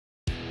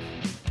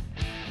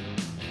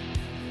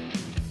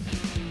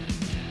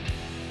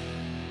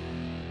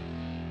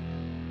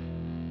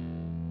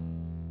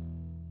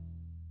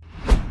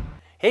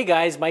Hey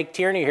guys, Mike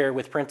Tierney here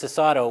with Princess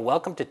Auto.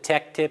 Welcome to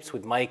Tech Tips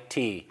with Mike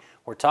T.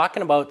 We're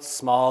talking about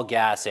small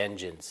gas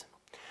engines.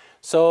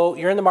 So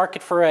you're in the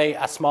market for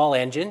a small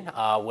engine,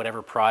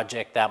 whatever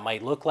project that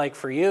might look like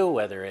for you,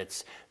 whether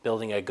it's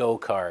building a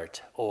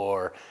go-kart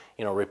or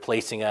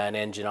replacing an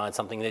engine on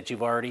something that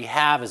you've already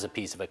have as a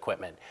piece of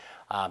equipment.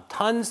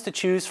 Tons to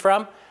choose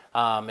from.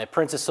 At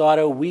Princess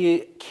Auto, we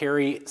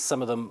carry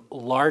some of the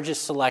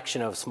largest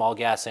selection of small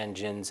gas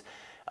engines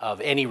of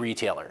any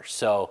retailer.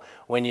 So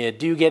when you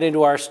do get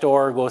into our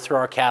store, go through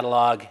our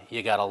catalog,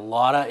 you got a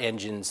lot of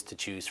engines to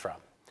choose from.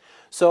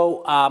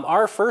 So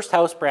our first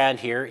house brand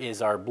here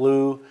is our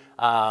blue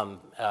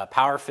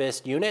Power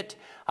Fist unit.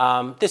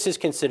 This is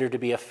considered to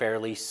be a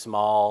fairly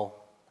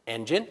small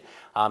engine.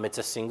 It's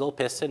a single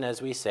piston,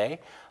 as we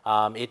say.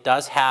 It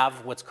does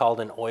have what's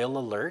called an oil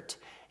alert,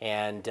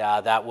 and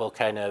that will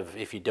kind of,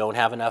 if you don't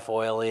have enough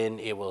oil in,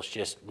 it will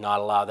just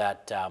not allow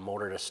that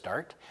motor to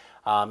start.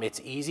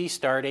 It's easy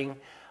starting.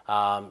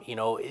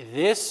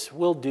 This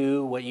will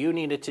do what you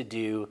need it to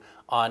do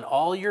on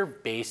all your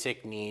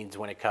basic needs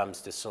when it comes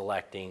to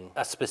selecting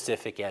a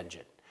specific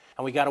engine.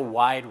 And we got a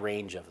wide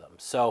range of them.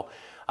 So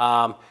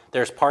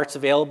there's parts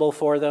available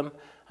for them.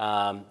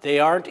 They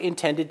aren't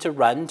intended to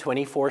run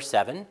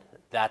 24/7.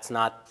 That's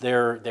not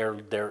their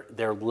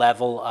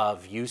level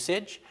of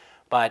usage.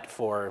 But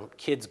for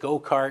kids'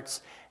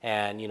 go-karts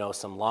and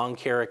some lawn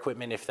care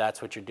equipment, if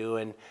that's what you're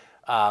doing,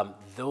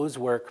 those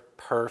work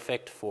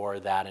perfect for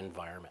that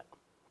environment.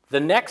 The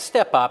next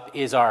step up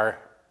is our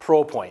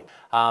Pro Point.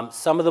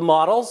 Some of the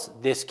models,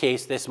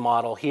 this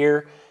model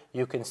here,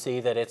 you can see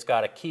that it's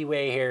got a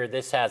keyway here.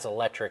 This has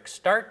electric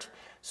start,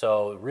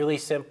 so really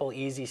simple,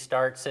 easy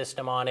start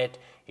system on it.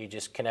 You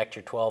just connect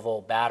your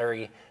 12-volt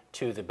battery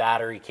to the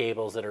battery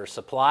cables that are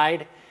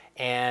supplied,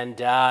 and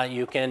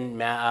you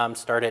can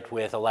start it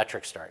with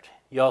electric start.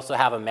 You also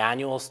have a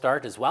manual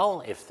start as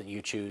well if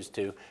you choose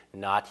to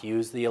not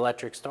use the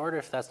electric start,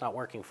 if that's not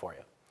working for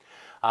you.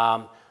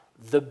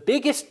 The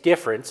biggest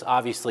difference,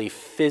 obviously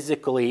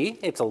physically,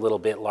 it's a little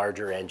bit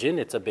larger engine,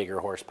 it's a bigger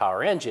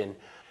horsepower engine.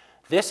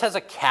 This has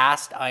a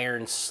cast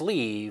iron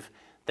sleeve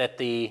that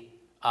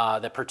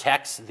that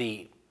protects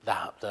the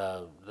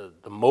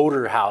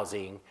motor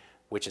housing,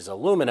 which is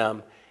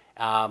aluminum,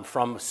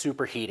 from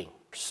superheating.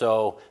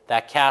 So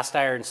that cast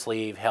iron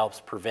sleeve helps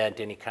prevent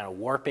any kind of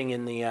warping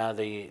in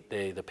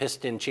the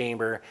piston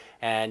chamber,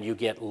 and you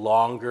get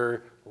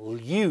longer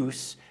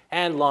use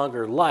and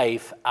longer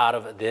life out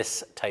of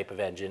this type of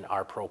engine,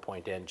 our Pro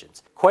Point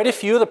engines. Quite a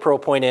few of the Pro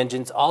Point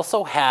engines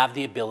also have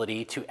the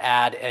ability to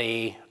add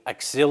a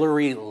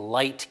auxiliary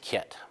light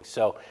kit.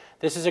 So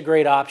this is a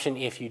great option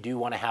if you do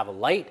want to have a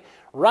light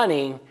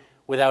running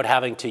without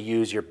having to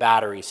use your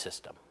battery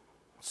system.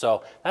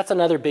 So that's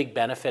another big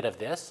benefit of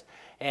this.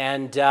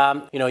 And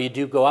you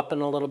do go up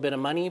in a little bit of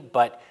money,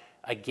 but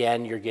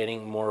again, you're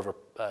getting more of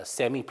a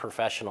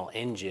semi-professional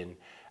engine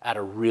at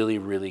a really,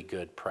 really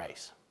good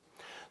price.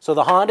 So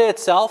the Honda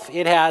itself,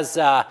 it has,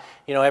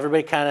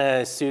 everybody kind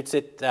of suits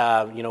it,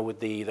 with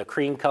the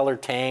cream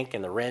colored tank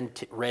and the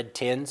red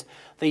tins.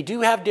 They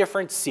do have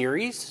different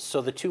series. So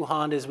the two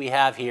Hondas we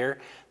have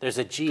here, there's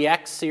a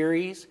GX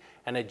series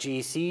and a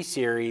GC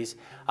series.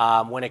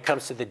 When it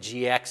comes to the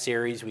GX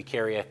series, we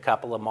carry a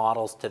couple of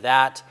models to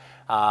that.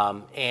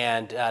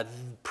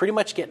 Pretty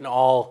much getting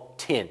all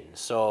tin.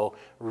 So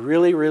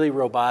really, really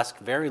robust,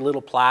 very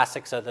little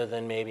plastics other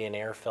than maybe an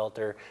air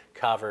filter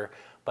cover.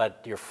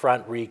 But your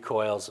front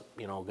recoil's,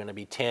 going to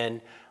be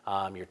tin.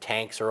 Your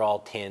tanks are all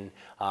tin.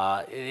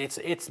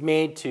 It's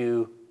made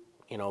to,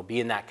 be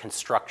in that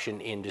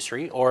construction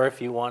industry. Or if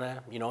you want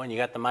to, and you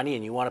got the money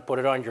and you want to put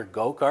it on your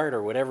go-kart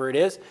or whatever it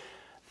is,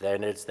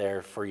 then it's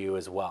there for you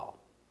as well.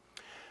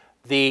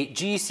 The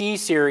GC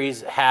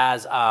series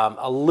has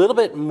a little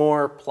bit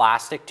more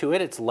plastic to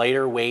it. It's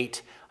lighter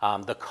weight.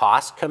 The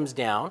cost comes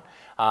down.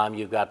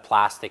 You've got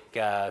plastic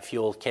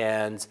fuel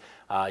cans.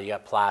 You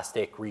got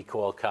plastic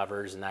recoil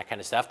covers and that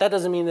kind of stuff. That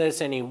doesn't mean that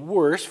it's any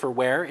worse for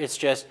wear. It's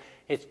just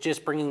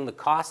bringing the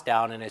cost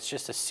down, and it's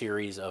just a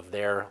series of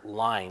their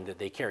line that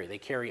they carry. They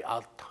carry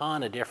a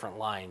ton of different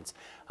lines.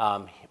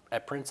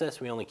 At Princess,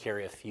 we only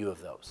carry a few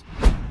of those.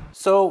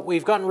 So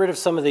we've gotten rid of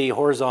some of the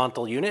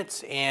horizontal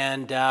units,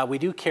 and we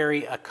do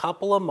carry a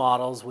couple of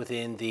models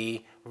within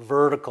the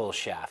vertical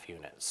shaft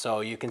unit.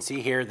 So you can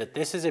see here that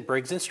this is a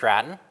Briggs &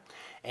 Stratton,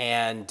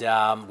 and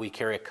we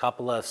carry a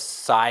couple of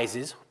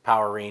sizes,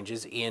 power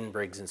ranges in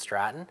Briggs &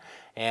 Stratton.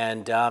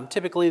 And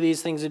typically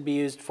these things would be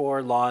used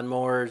for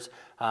lawnmowers,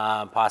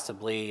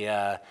 possibly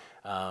a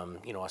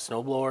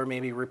snowblower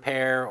maybe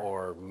repair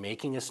or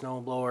making a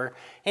snowblower.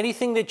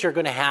 Anything that you're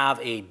going to have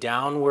a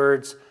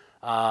downwards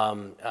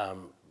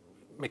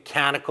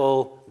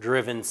mechanical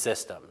driven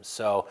system.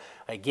 So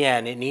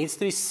again, it needs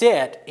to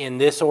sit in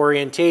this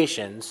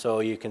orientation.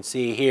 So you can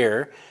see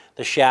here,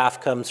 the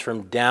shaft comes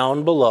from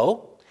down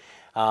below.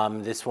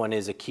 This one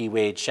is a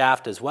keywayed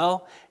shaft as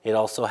well. It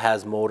also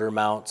has motor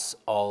mounts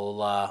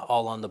all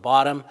on the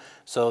bottom.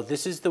 So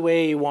this is the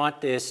way you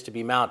want this to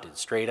be mounted,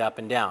 straight up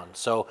and down.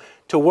 So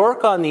to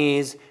work on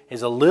these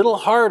is a little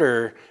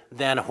harder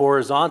than a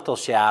horizontal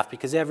shaft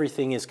because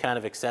everything is kind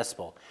of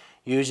accessible.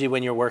 Usually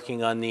when you're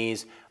working on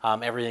these,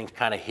 everything's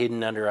kind of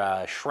hidden under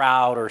a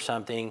shroud or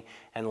something,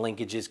 and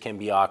linkages can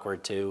be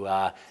awkward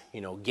to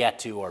get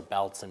to, or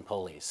belts and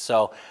pulleys.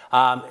 So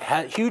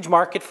huge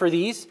market for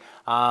these.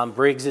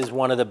 Briggs is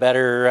one of the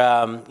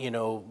better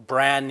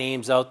brand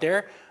names out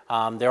there.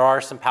 There are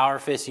some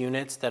PowerFist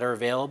units that are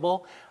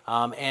available,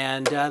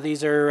 and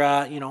these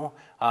are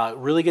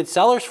really good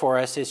sellers for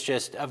us. It's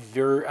just a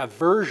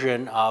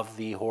version of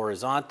the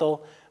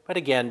horizontal. But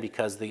again,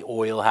 because the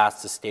oil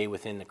has to stay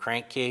within the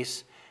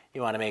crankcase,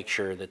 you want to make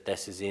sure that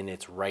this is in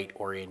its right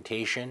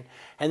orientation.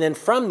 And then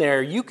from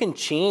there, you can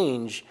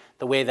change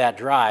the way that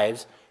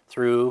drives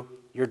through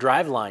your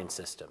driveline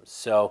systems.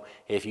 So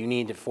if you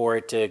need for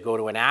it to go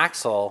to an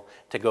axle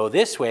to go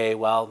this way,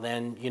 well,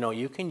 then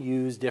you can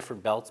use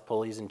different belts,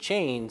 pulleys, and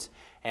chains,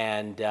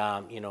 and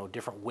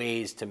different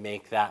ways to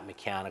make that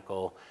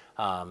mechanical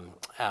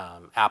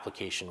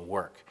application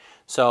work.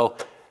 So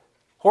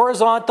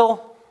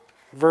horizontal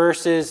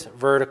versus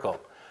vertical.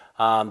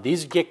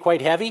 These get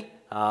quite heavy.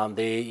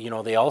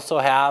 They also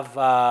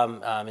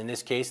have, in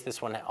this case,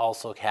 this one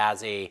also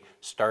has a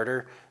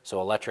starter,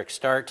 so electric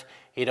start.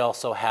 It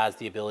also has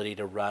the ability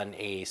to run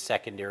a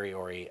secondary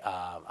or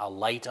a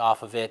light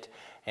off of it,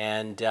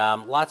 and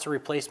lots of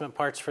replacement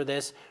parts for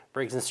this.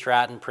 Briggs &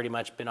 Stratton pretty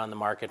much been on the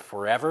market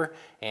forever,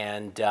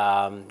 and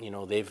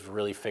they've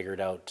really figured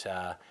out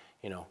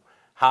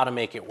how to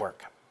make it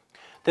work.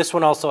 This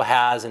one also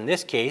has, in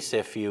this case,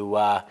 if you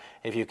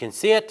can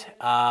see it,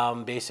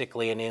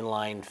 basically an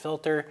inline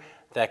filter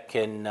that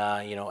can,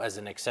 as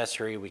an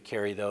accessory, we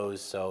carry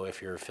those. So if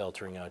you're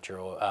filtering out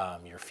your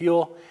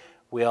fuel,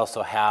 we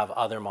also have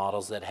other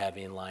models that have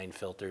inline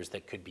filters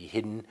that could be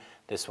hidden.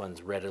 This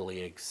one's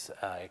readily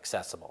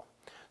accessible.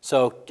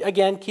 So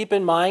again, keep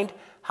in mind,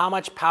 how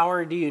much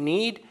power do you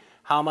need?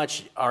 How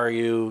much are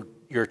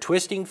your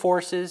twisting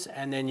forces?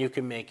 And then you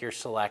can make your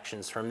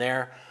selections from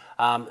there.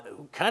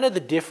 Kind of the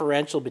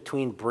differential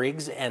between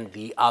Briggs and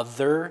the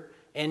other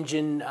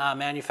engine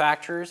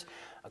manufacturers,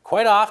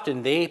 quite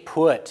often they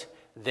put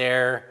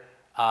their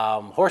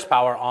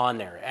horsepower on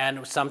there,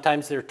 and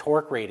sometimes their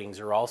torque ratings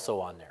are also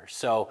on there.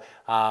 So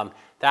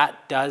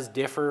that does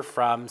differ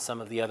from some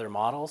of the other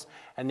models,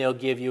 and they'll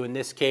give you, in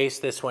this case,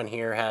 this one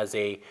here has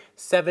a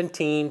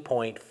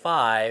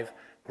 17.5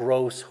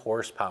 gross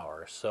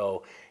horsepower.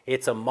 So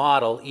it's a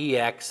model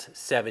EX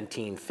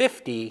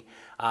 1750.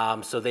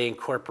 So they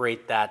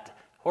incorporate that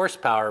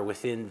horsepower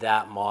within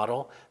that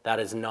model. That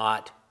is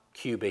not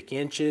cubic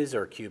inches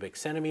or cubic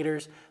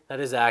centimeters. That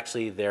is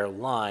actually their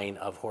line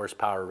of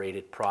horsepower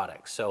rated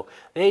products. So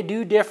they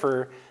do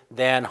differ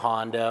than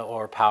Honda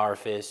or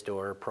PowerFist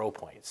or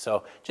ProPoint.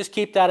 So just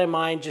keep that in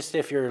mind, just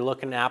if you're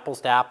looking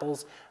apples to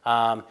apples,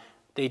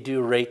 they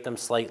do rate them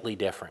slightly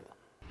different.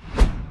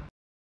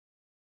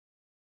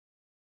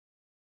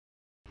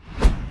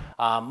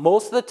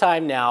 Most of the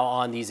time now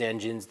on these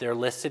engines, they're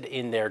listed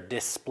in their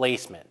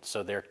displacement.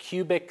 So their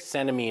cubic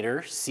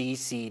centimeter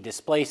cc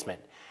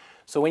displacement.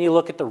 So when you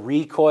look at the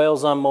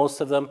recoils on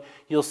most of them,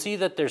 you'll see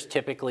that there's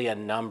typically a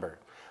number.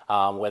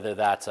 Whether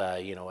that's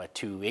a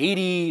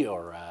 280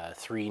 or a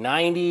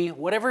 390,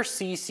 whatever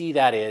cc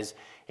that is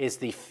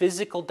the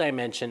physical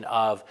dimension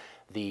of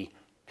the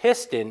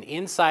piston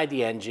inside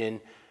the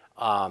engine,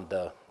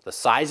 the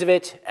size of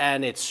it,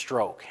 and its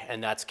stroke.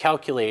 And that's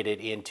calculated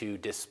into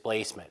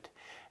displacement.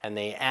 And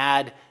they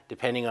add,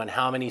 depending on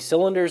how many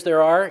cylinders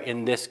there are,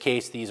 in this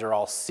case these are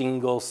all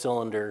single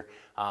cylinder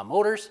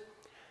motors,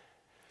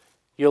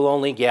 you'll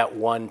only get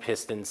one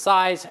piston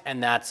size,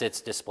 and that's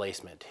its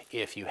displacement.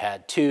 If you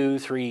had 2,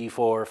 3,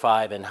 4,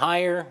 5 and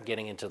higher,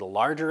 getting into the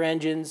larger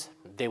engines,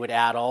 they would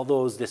add all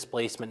those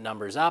displacement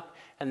numbers up,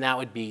 and that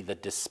would be the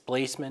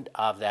displacement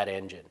of that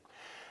engine.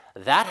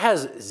 That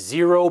has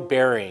zero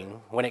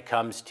bearing when it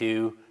comes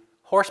to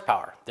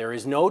horsepower. There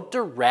is no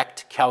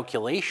direct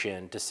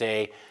calculation to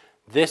say,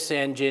 this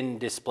engine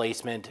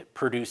displacement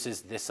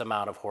produces this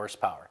amount of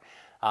horsepower.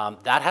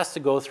 That has to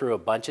go through a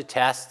bunch of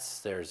tests.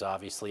 There's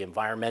obviously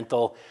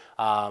environmental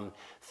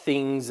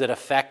things that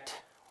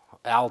affect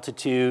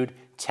altitude,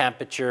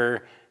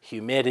 temperature,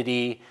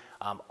 humidity.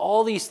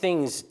 All these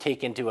things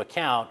take into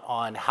account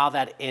on how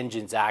that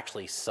engine's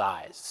actually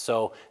sized.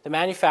 So the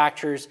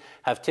manufacturers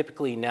have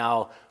typically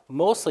now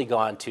mostly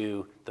gone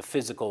to the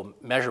physical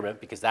measurement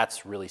because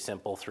that's really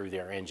simple through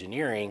their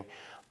engineering.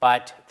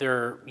 But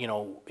they're,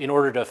 in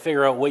order to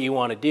figure out what you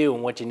want to do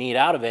and what you need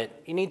out of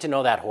it, you need to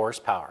know that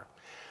horsepower.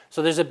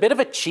 So there's a bit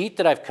of a cheat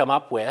that I've come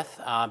up with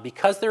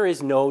because there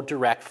is no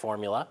direct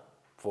formula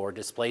for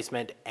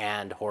displacement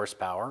and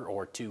horsepower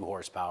or to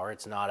horsepower.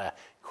 It's not a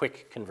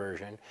quick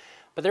conversion,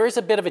 but there is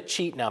a bit of a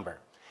cheat number.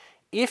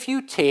 If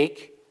you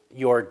take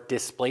your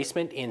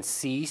displacement in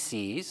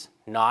cc's,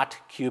 not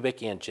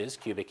cubic inches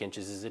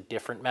is a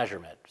different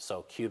measurement,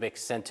 so cubic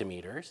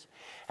centimeters,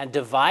 and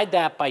divide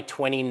that by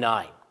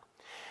 29.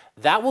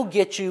 That will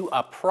get you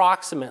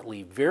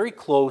approximately very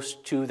close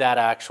to that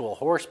actual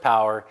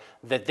horsepower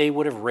that they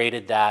would have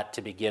rated that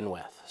to begin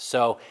with.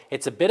 So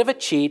it's a bit of a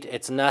cheat.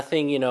 It's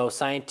nothing, you know,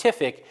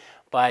 scientific,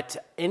 but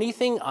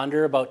anything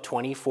under about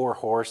 24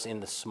 horse in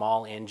the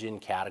small engine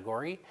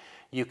category,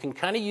 you can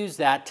kind of use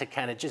that to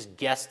kind of just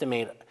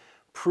guesstimate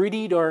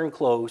pretty darn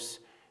close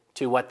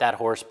to what that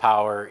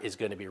horsepower is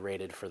going to be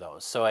rated for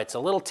those. So it's a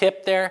little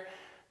tip there,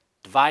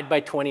 divide by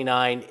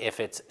 29 if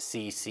it's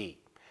cc.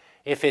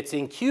 If it's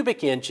in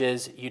cubic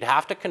inches, you'd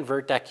have to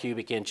convert that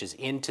cubic inches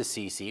into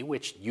cc,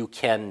 which you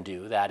can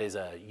do. That is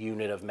a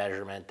unit of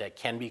measurement that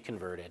can be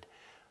converted.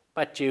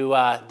 But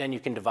then you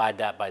can divide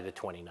that by the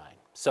 29.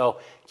 So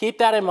keep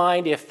that in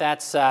mind if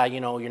that's,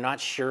 you know, you're not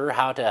sure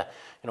how to,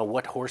 you know,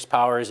 what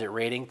horsepower is it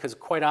rating, because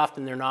quite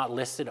often they're not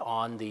listed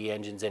on the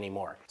engines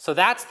anymore. So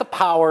that's the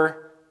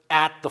power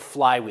at the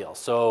flywheel.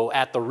 So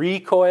at the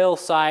recoil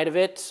side of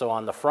it, so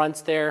on the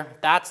fronts there,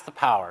 that's the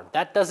power.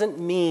 That doesn't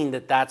mean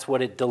that that's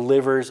what it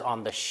delivers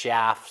on the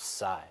shaft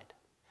side.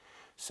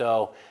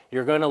 So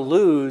you're going to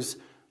lose,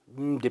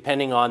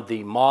 depending on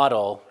the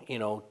model, you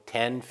know,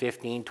 10,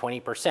 15,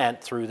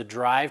 20% through the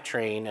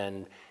drivetrain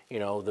and, you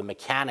know, the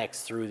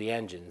mechanics through the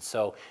engine.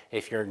 So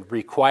if you're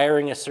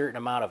requiring a certain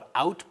amount of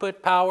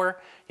output power,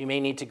 you may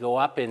need to go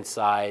up in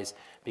size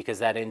because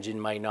that engine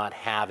might not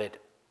have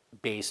it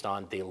based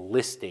on the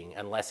listing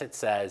unless it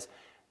says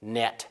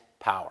net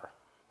power.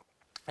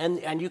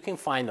 And you can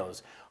find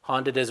those.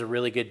 Honda does a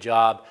really good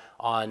job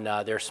on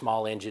their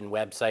small engine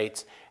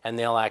websites, and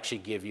they'll actually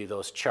give you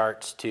those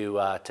charts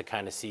to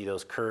kind of see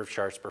those curve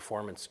charts,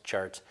 performance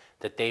charts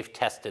that they've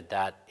tested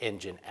that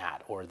engine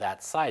at, or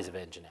that size of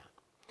engine at.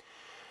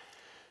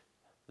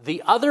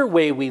 The other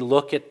way we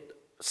look at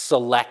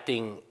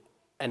selecting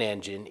an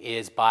engine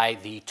is by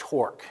the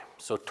torque.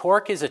 So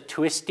torque is a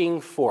twisting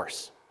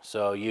force.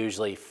 So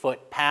usually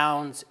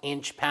foot-pounds,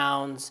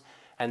 inch-pounds,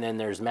 and then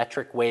there's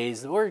metric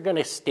ways. We're going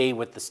to stay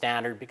with the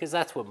standard because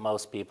that's what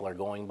most people are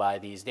going by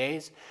these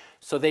days.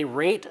 So they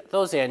rate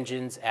those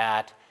engines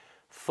at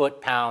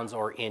foot-pounds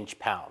or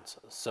inch-pounds.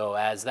 So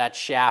as that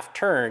shaft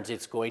turns,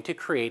 it's going to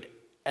create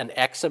an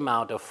X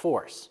amount of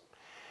force.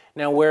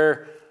 Now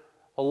where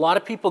a lot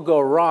of people go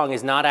wrong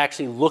is not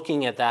actually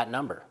looking at that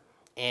number.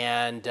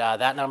 And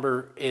that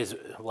number is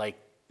like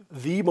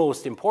the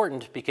most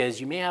important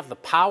because you may have the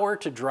power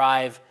to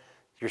drive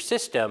your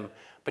system,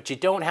 but you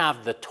don't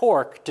have the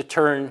torque to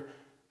turn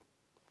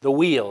the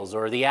wheels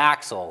or the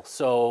axle.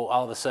 So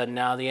all of a sudden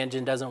now the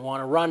engine doesn't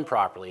want to run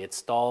properly. It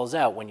stalls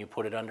out when you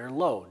put it under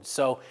load.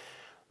 So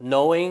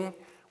knowing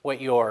what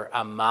your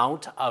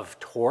amount of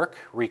torque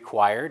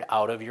required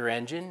out of your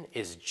engine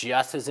is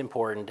just as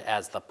important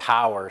as the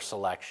power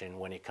selection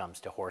when it comes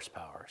to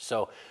horsepower.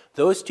 So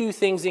those two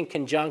things in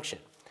conjunction.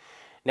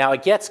 Now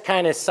it gets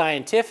kind of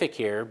scientific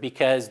here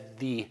because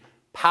the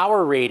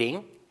power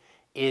rating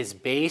is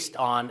based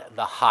on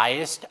the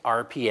highest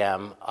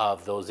RPM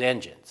of those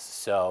engines.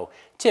 So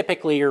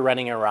typically you're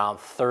running around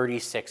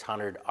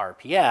 3,600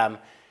 RPM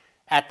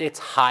at its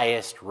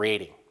highest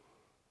rating.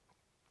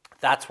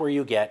 That's where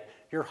you get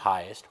your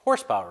highest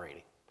horsepower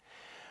rating.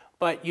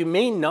 But you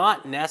may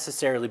not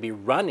necessarily be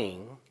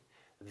running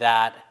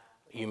that.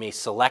 You may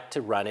select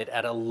to run it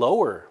at a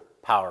lower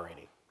power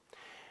rating.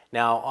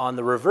 Now on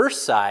the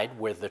reverse side,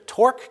 where the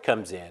torque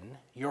comes in,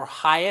 your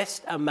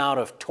highest amount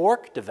of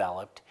torque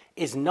developed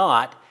is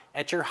not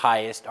at your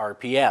highest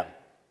RPM.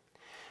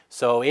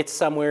 So it's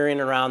somewhere in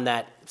around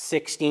that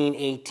 16,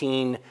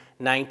 18,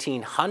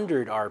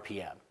 1900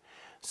 RPM.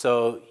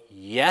 So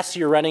yes,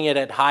 you're running it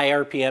at high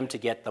RPM to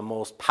get the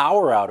most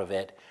power out of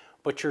it,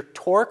 but your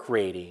torque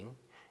rating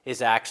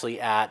is actually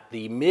at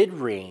the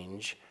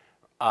mid-range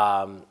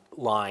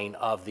line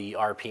of the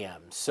RPM.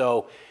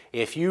 So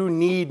if you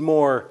need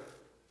more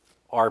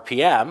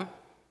RPM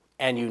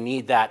and you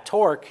need that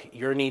torque,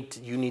 you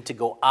need to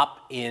go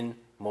up in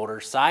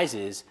motor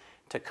sizes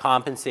to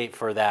compensate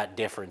for that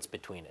difference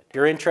between it. If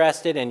you're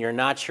interested and you're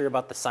not sure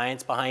about the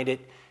science behind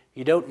it,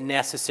 you don't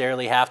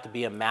necessarily have to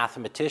be a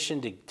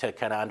mathematician to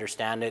kind of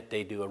understand it.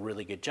 They do a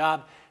really good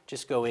job.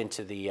 Just go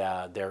into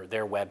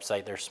their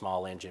website, their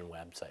small engine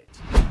websites.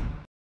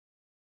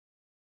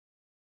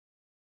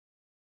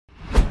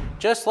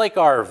 Just like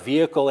our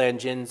vehicle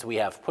engines, we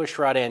have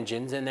pushrod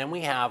engines, and then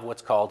we have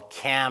what's called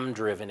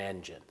cam-driven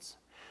engines.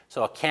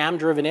 So a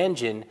cam-driven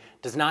engine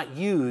does not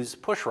use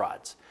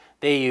pushrods.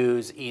 They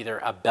use either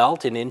a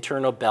belt, an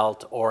internal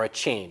belt, or a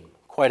chain.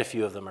 Quite a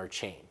few of them are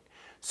chain.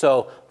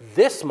 So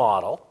this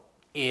model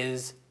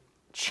is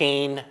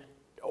chain,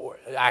 or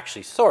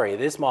actually, sorry,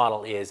 this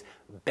model is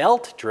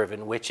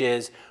belt-driven, which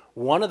is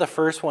one of the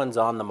first ones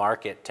on the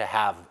market to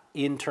have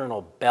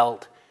internal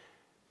belt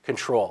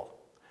control.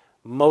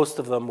 Most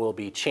of them will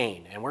be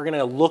chain, and we're going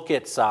to look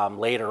at some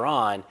later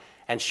on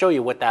and show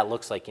you what that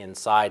looks like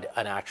inside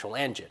an actual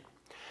engine.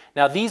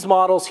 Now these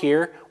models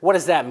here, what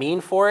does that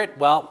mean for it?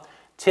 Well,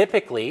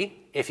 typically,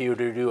 if you were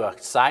to do a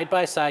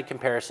side-by-side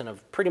comparison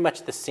of pretty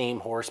much the same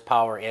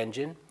horsepower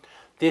engine,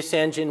 this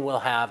engine will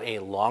have a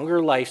longer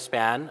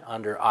lifespan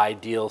under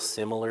ideal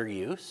similar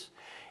use.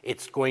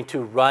 It's going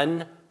to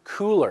run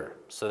cooler.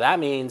 So that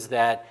means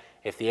that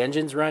if the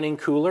engine's running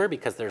cooler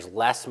because there's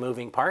less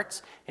moving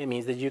parts, it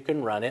means that you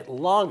can run it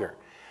longer.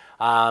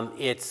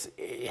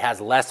 It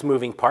has less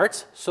moving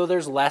parts, so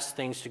there's less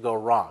things to go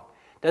wrong.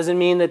 Doesn't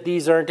mean that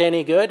these aren't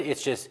any good.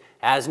 It's just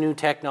as new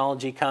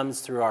technology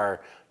comes through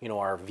our,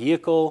 our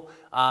vehicle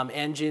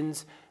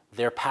engines,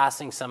 they're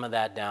passing some of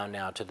that down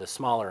now to the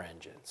smaller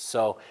engines.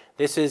 So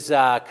this is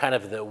kind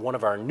of one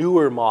of our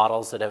newer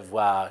models that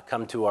have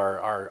come to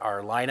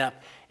our lineup,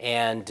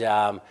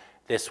 and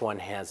this one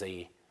has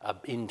a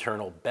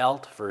internal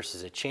belt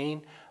versus a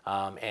chain,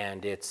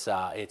 and it's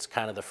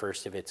kind of the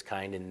first of its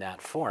kind in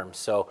that form.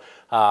 So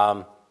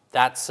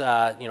that's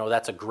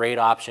a great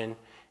option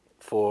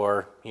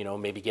for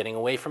maybe getting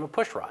away from a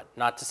push rod.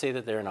 Not to say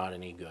that they're not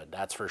any good,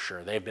 that's for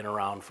sure. They've been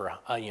around for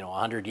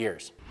 100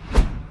 years.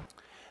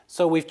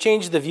 So we've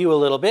changed the view a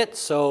little bit.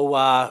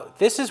 So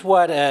this is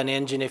what an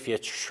engine, if you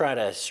try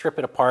to strip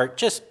it apart,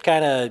 just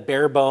kind of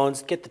bare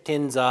bones, get the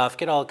tins off,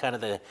 get all kind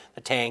of the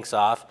tanks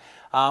off.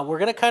 We're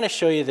going to kind of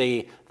show you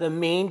the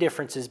main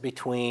differences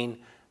between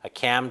a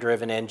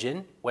cam-driven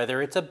engine,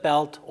 whether it's a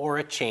belt or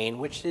a chain,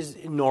 which is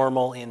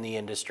normal in the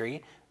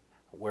industry,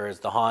 whereas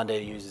the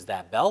Honda uses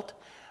that belt.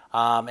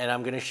 And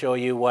I'm going to show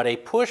you what a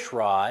push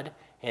rod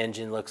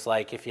engine looks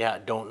like if you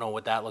don't know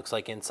what that looks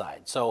like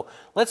inside. So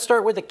let's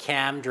start with a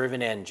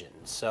cam-driven engine.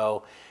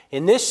 So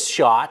in this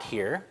shot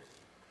here,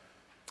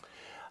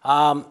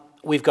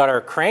 we've got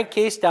our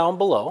crankcase down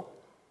below,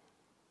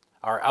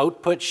 our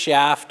output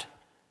shaft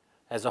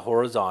as a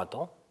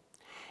horizontal,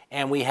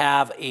 and we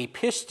have a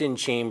piston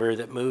chamber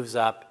that moves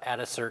up at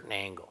a certain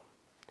angle.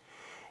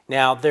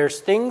 Now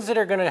there's things that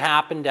are going to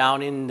happen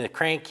down in the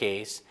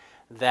crankcase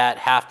that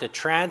have to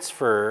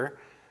transfer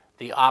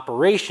the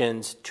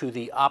operations to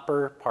the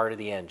upper part of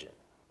the engine.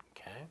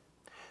 Okay?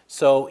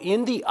 So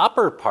in the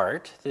upper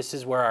part, this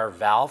is where our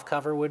valve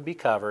cover would be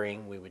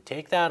covering. We would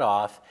take that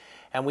off,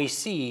 and we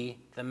see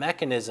the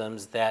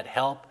mechanisms that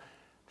help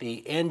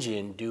the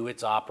engine do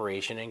its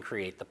operation and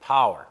create the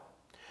power.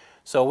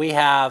 So we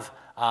have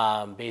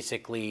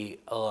basically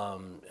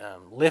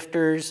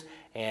lifters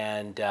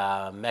and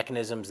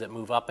mechanisms that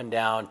move up and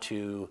down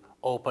to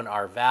open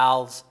our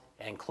valves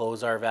and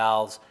close our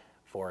valves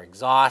for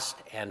exhaust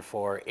and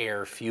for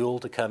air fuel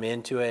to come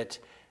into it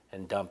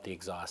and dump the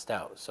exhaust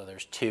out. So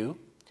there's two.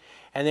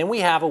 And then we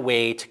have a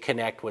way to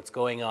connect what's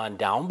going on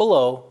down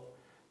below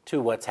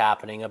to what's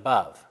happening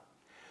above.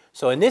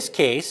 So in this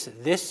case,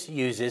 this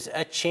uses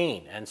a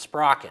chain and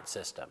sprocket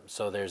system.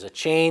 So there's a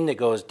chain that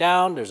goes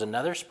down, there's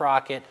another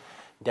sprocket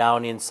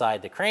down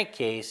inside the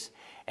crankcase,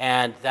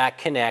 and that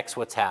connects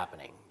what's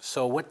happening.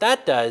 So what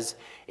that does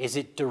is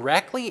it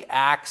directly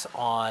acts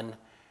on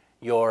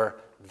your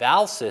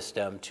valve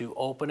system to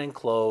open and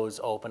close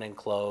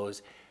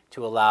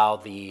to allow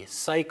the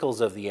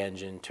cycles of the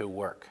engine to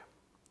work.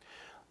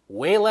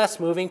 Way less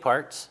moving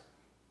parts.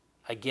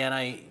 Again,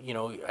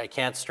 I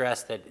can't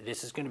stress that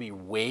this is going to be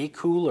way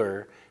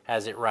cooler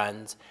as it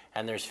runs,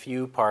 and there's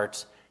few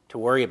parts to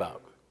worry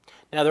about.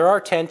 Now there are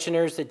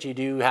tensioners that you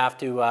do have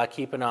to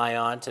keep an eye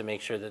on to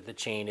make sure that the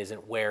chain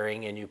isn't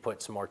wearing and you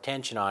put some more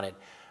tension on it,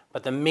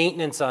 but the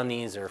maintenance on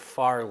these are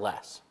far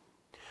less.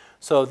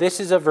 So this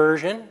is a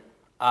version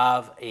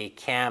of a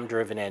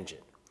cam-driven engine.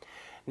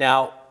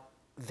 Now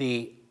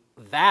the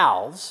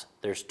valves,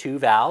 there's two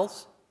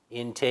valves,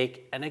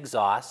 intake and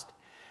exhaust.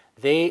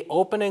 They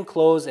open and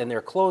close, and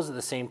they're closed at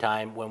the same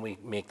time when we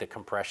make the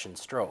compression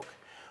stroke.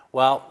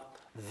 Well,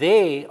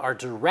 they are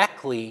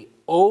directly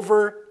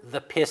over the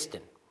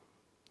piston.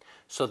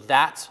 So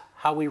that's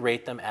how we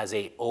rate them as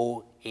a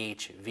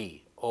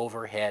OHV,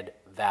 overhead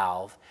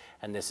valve,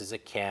 and this is a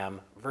cam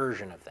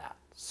version of that.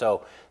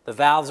 So the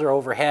valves are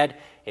overhead.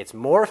 It's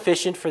more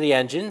efficient for the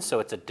engine, so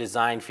it's a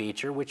design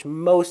feature, which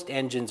most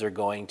engines are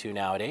going to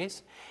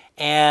nowadays.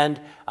 And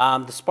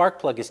the spark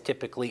plug is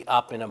typically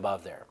up and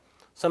above there.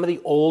 Some of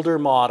the older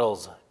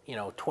models,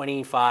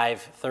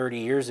 25, 30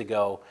 years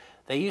ago,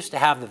 they used to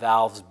have the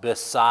valves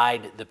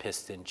beside the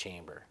piston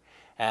chamber.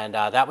 And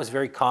that was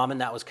very common.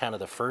 That was kind of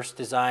the first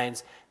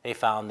designs. They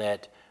found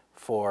that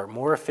for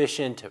more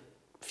efficient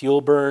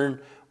fuel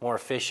burn, more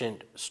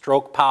efficient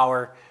stroke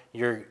power,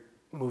 you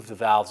move the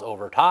valves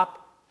over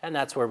top, and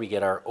that's where we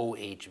get our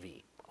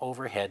OHV,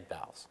 overhead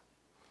valves.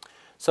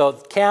 So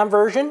the cam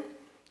version,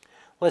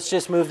 let's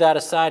just move that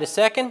aside a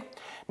second.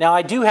 Now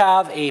I do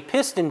have a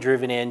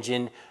piston-driven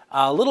engine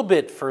a little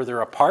bit further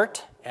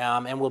apart,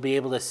 and we'll be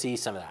able to see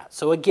some of that.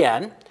 So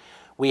again,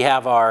 we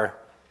have our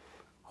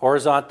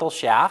horizontal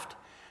shaft.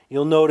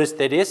 You'll notice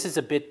that this is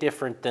a bit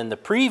different than the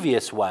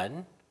previous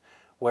one,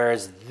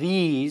 whereas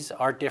these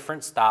are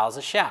different styles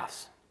of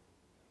shafts.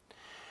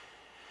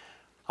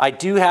 I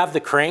do have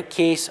the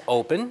crankcase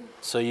open,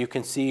 so you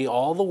can see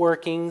all the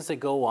workings that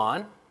go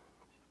on.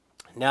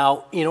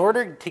 Now, in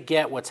order to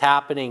get what's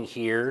happening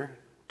here,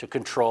 to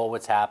control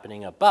what's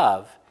happening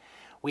above,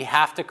 we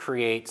have to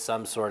create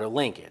some sort of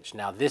linkage.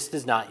 Now, this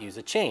does not use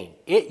a chain.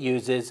 It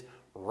uses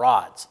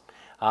rods.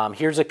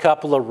 Here's a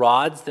couple of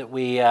rods that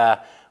we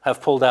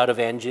have pulled out of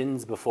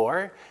engines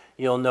before.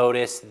 You'll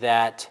notice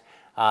that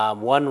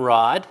one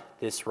rod,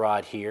 this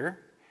rod here,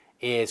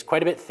 is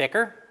quite a bit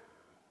thicker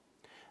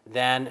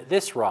than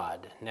this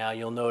rod. Now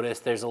you'll notice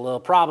there's a little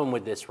problem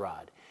with this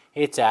rod.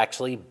 It's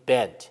actually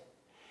bent.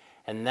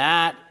 And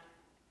that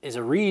is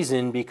a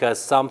reason because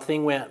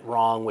something went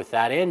wrong with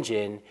that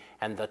engine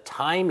and the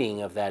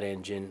timing of that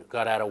engine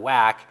got out of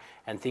whack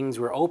and things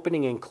were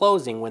opening and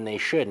closing when they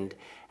shouldn't,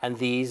 and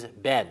these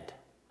bend.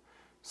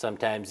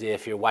 Sometimes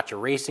if you watch a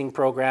racing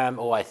program,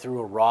 oh, I threw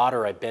a rod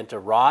or I bent a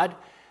rod,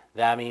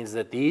 that means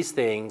that these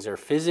things are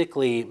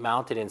physically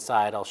mounted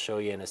inside, I'll show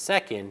you in a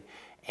second,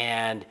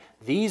 and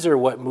these are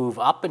what move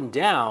up and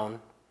down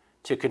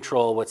to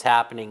control what's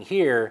happening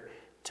here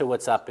to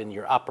what's up in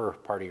your upper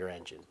part of your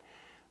engine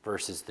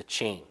versus the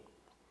chain.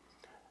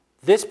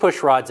 This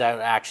push rod's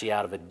actually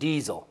out of a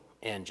diesel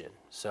engine,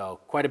 so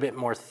quite a bit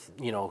more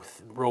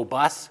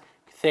robust,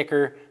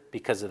 thicker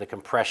because of the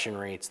compression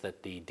rates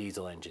that the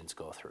diesel engines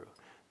go through.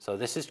 So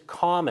this is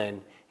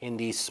common in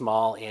these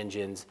small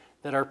engines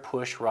that are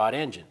push rod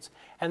engines,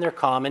 and they're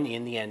common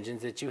in the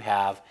engines that you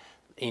have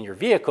in your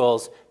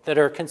vehicles that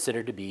are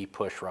considered to be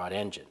push rod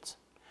engines.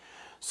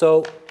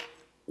 So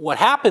what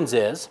happens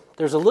is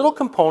there's a little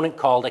component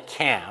called a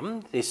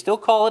cam. They still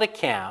call it a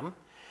cam,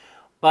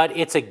 but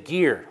it's a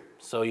gear.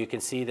 So you can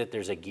see that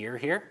there's a gear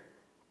here.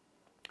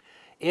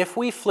 If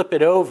we flip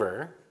it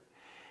over,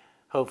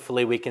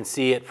 hopefully we can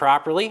see it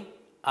properly,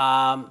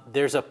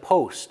 there's a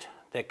post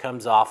that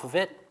comes off of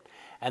it,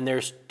 and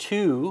there's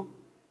two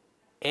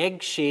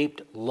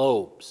egg-shaped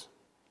lobes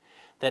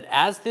that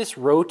as this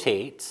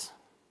rotates,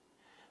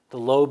 the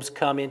lobes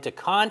come into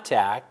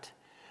contact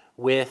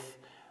with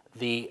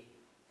the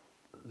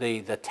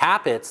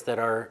tappets that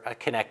are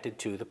connected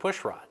to the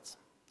push rods.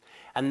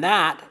 And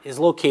that is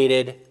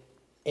located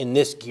in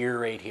this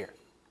gear right here.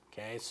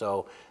 Okay,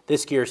 so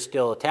this gear is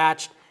still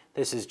attached.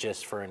 This is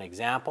just for an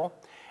example.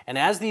 And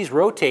as these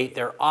rotate,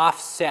 they're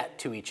offset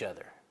to each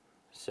other.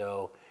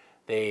 So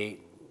they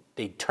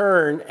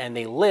turn and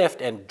they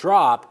lift and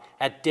drop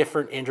at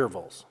different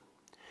intervals.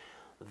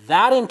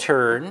 That in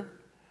turn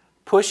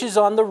pushes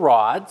on the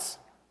rods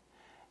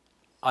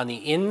on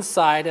the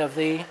inside of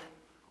the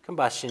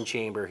combustion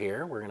chamber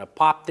here. We're going to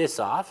pop this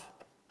off.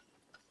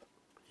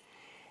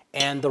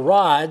 And the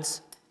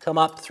rods come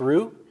up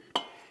through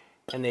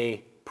and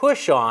they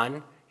push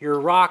on your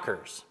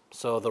rockers.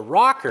 So the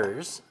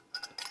rockers,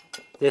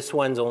 this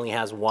one only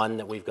has one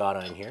that we've got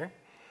on here,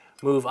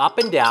 move up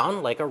and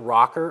down like a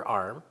rocker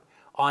arm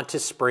onto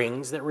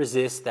springs that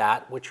resist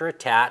that, which are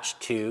attached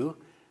to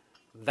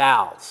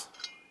valves.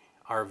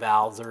 Our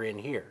valves are in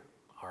here,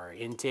 our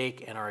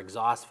intake and our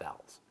exhaust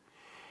valves.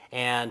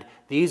 And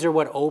these are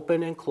what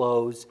open and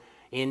close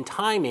in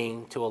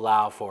timing to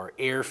allow for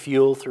air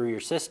fuel through your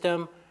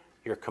system,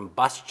 your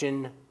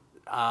combustion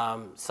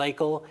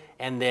cycle,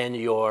 and then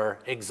your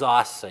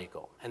exhaust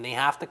cycle. And they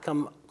have to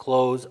come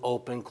close,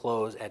 open,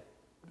 close at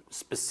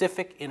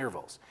specific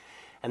intervals.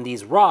 And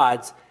these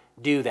rods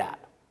do that.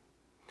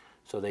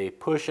 So they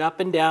push up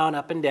and down,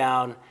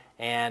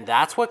 and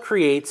that's what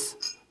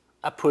creates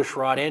a push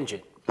rod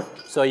engine.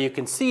 So you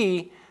can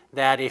see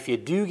that if you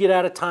do get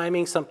out of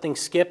timing, something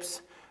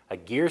skips, a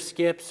gear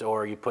skips,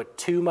 or you put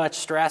too much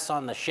stress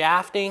on the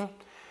shafting,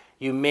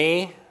 you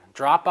may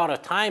drop out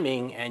of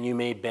timing and you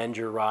may bend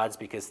your rods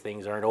because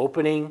things aren't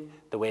opening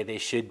the way they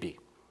should be.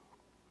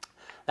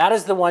 That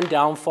is the one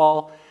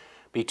downfall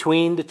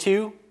between the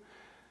two.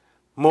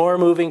 More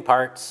moving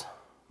parts,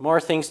 more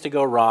things to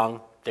go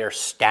wrong. They're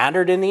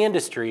standard in the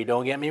industry,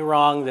 don't get me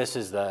wrong. This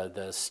is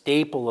the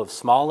staple of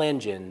small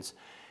engines.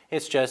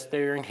 It's just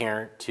they're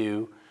inherent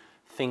to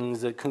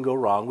things that can go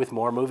wrong with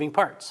more moving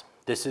parts.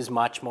 This is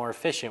much more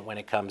efficient when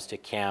it comes to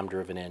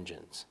cam-driven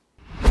engines.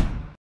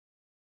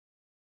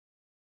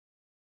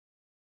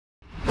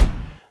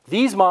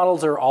 These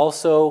models are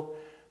also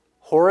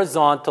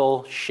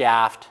horizontal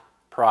shaft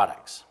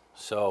products.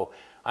 So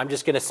I'm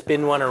just going to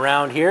spin one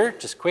around here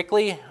just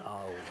quickly.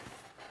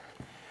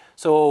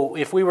 So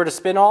if we were to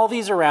spin all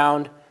these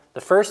around, the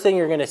first thing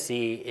you're going to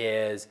see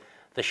is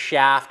the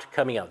shaft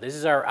coming out. This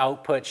is our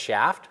output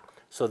shaft.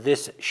 So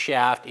this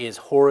shaft is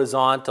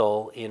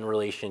horizontal in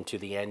relation to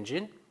the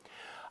engine.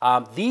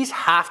 These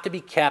have to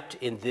be kept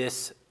in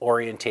this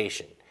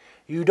orientation.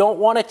 You don't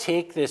want to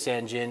take this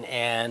engine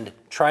and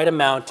try to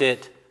mount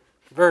it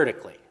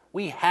vertically.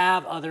 We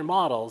have other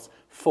models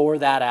for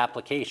that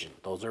application.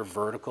 Those are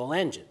vertical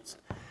engines.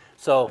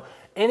 So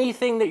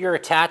anything that you're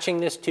attaching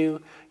this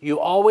to, you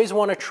always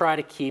want to try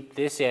to keep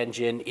this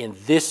engine in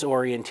this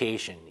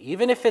orientation.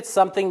 Even if it's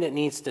something that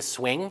needs to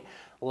swing,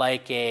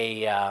 like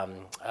a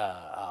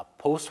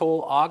post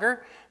hole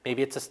auger,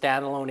 maybe it's a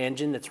standalone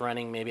engine that's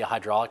running maybe a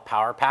hydraulic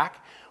power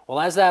pack. Well,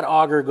 as that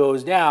auger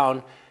goes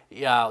down,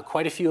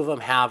 quite a few of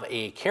them have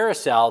a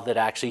carousel that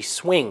actually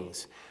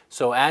swings.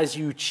 So as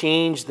you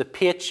change the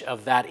pitch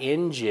of that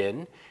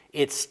engine,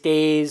 it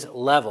stays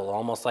level,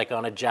 almost like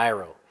on a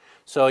gyro.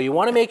 So you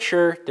want to make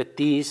sure that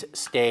these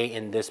stay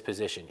in this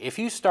position. If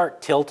you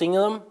start tilting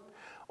them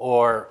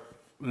or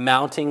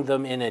mounting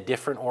them in a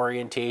different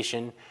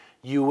orientation,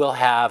 you will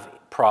have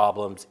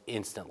problems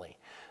instantly.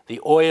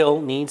 The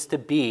oil needs to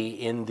be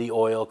in the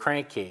oil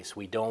crankcase.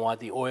 We don't want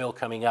the oil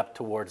coming up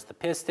towards the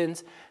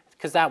pistons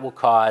because that will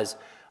cause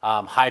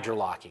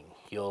hydrolocking.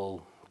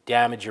 You'll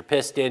damage your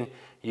piston.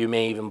 You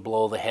may even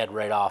blow the head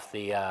right off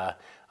the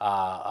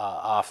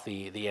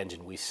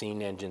engine. We've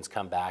seen engines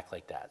come back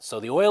like that. So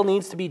the oil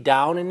needs to be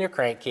down in your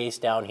crankcase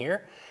down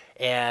here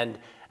and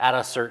at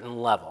a certain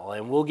level.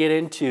 And we'll get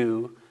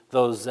into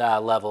those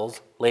levels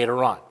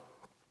later on.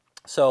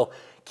 So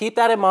keep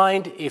that in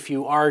mind if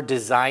you are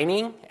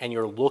designing and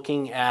you're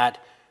looking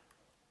at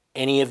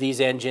any of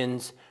these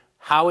engines.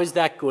 How is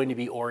that going to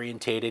be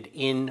orientated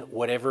in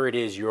whatever it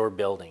is you're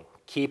building?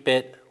 Keep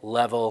it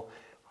level,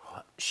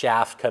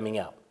 shaft coming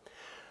out.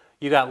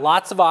 You got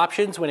lots of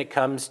options when it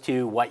comes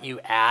to what you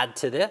add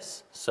to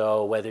this.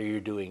 So whether you're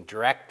doing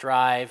direct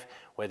drive,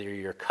 whether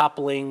you're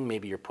coupling,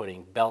 maybe you're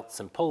putting belts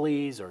and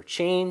pulleys or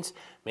chains,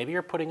 maybe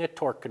you're putting a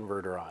torque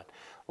converter on.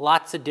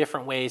 Lots of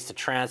different ways to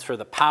transfer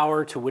the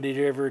power to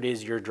whatever it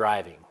is you're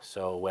driving.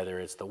 So whether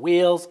it's the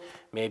wheels,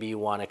 maybe you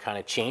want to kind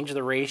of change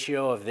the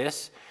ratio of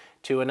this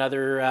to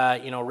another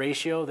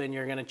ratio, then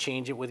you're going to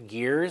change it with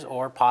gears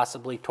or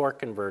possibly torque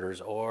converters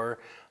or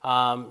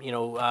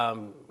a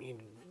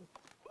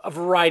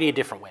variety of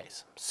different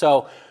ways.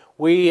 So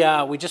we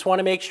just want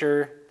to make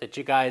sure that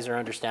you guys are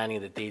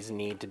understanding that these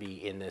need to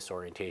be in this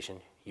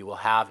orientation. You will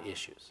have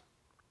issues.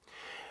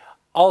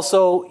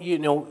 Also,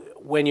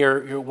 when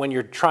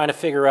you're trying to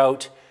figure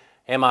out,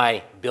 am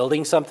I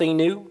building something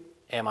new?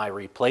 Am I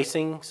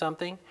replacing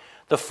something?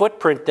 The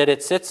footprint that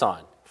it sits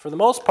on, for the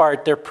most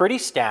part, they're pretty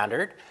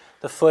standard.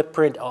 The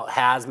footprint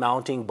has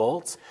mounting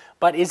bolts,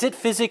 but is it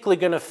physically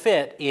going to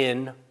fit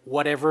in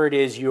whatever it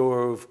is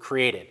you've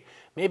created?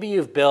 Maybe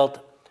you've built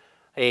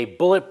a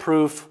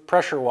bulletproof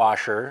pressure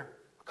washer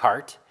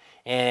cart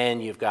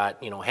and you've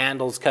got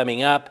handles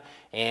coming up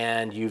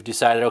and you've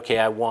decided, okay,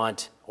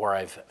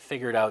 I've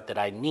figured out that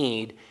I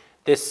need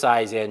this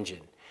size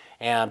engine.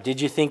 Did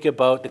you think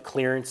about the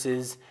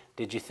clearances?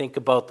 Did you think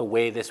about the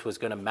way this was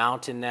going to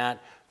mount in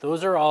that?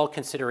 Those are all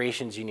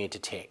considerations you need to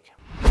take.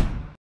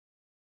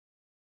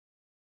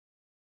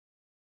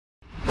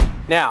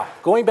 Now,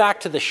 going back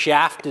to the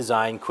shaft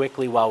design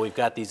quickly while we've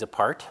got these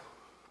apart,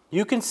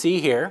 you can see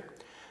here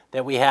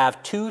that we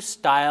have two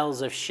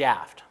styles of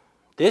shaft.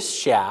 This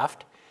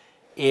shaft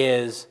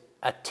is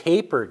a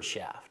tapered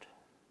shaft.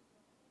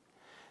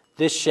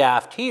 This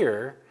shaft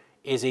here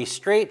is a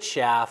straight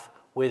shaft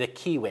with a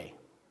keyway.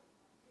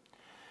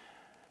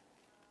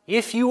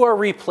 If you are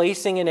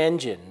replacing an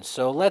engine,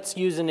 so let's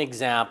use an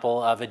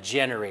example of a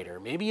generator.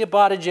 Maybe you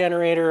bought a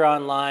generator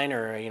online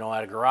or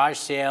at a garage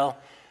sale.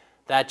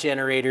 That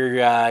generator,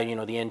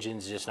 the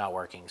engine's just not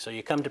working. So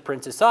you come to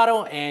Princess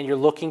Auto and you're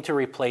looking to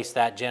replace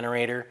that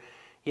generator.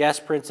 Yes,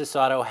 Princess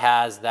Auto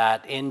has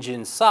that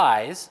engine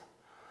size.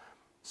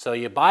 So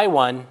you buy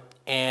one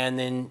and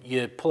then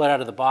you pull it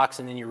out of the box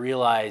and then you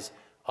realize,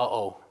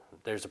 uh-oh,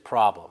 there's a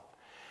problem.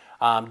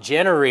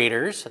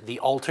 Generators, the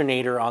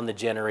alternator on the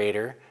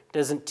generator,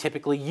 doesn't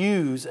typically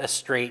use a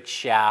straight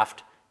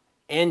shaft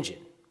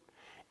engine.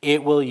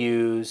 It will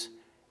use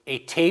a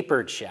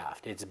tapered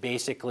shaft. It's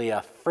basically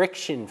a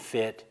friction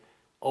fit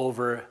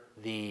over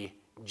the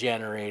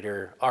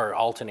generator or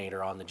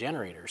alternator on the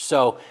generator.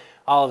 So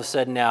all of a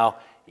sudden now,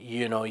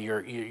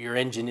 your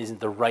engine isn't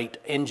the right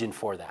engine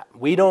for that.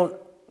 We don't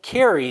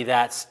carry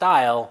that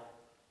style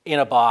in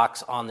a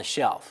box on the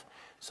shelf.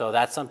 So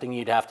that's something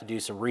you'd have to do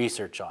some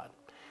research on.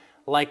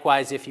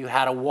 Likewise, if you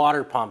had a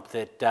water pump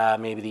that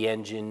maybe the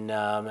engine,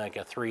 like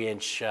a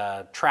 3-inch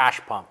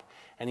trash pump,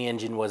 and the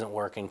engine wasn't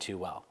working too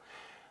well.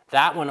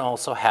 That one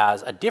also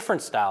has a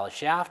different style of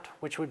shaft,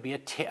 which would be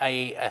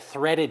a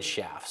threaded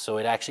shaft. So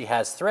it actually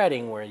has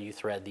threading where you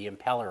thread the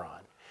impeller on.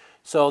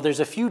 So there's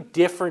a few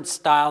different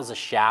styles of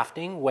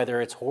shafting,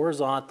 whether it's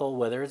horizontal,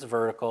 whether it's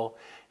vertical.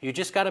 You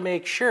just got to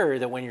make sure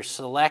that when you're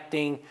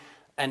selecting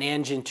an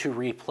engine to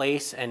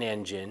replace an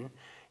engine,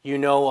 you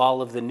know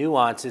all of the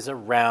nuances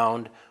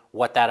around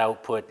what that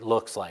output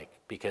looks like,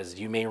 because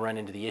you may run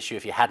into the issue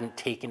if you hadn't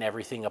taken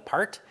everything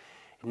apart.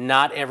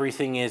 Not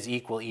everything is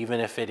equal, even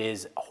if it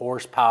is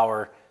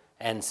horsepower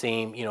and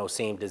same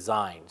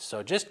design.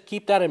 So just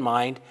keep that in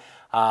mind.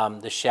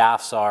 The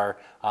shafts are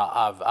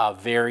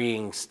of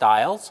varying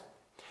styles,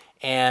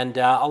 and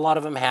a lot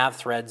of them have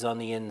threads on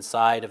the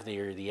inside of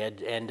the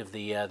end of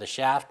the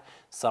shaft.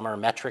 Some are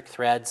metric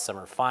threads, some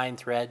are fine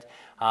thread.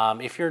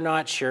 If you're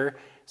not sure,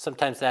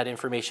 sometimes that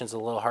information is a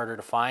little harder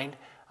to find.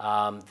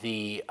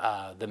 The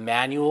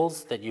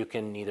manuals that you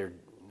can either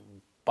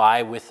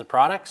buy with the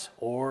products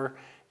or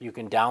you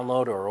can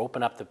download or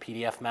open up the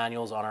PDF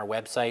manuals on our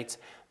websites.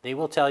 They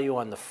will tell you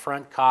on the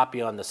front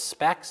copy on the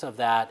specs of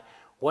that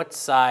what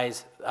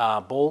size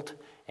bolt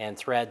and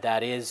thread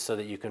that is, so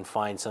that you can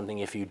find something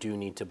if you do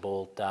need to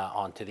bolt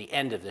onto the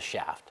end of the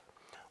shaft.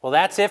 Well,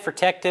 that's it for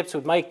Tech Tips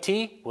with Mike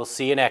T. We'll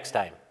see you next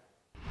time.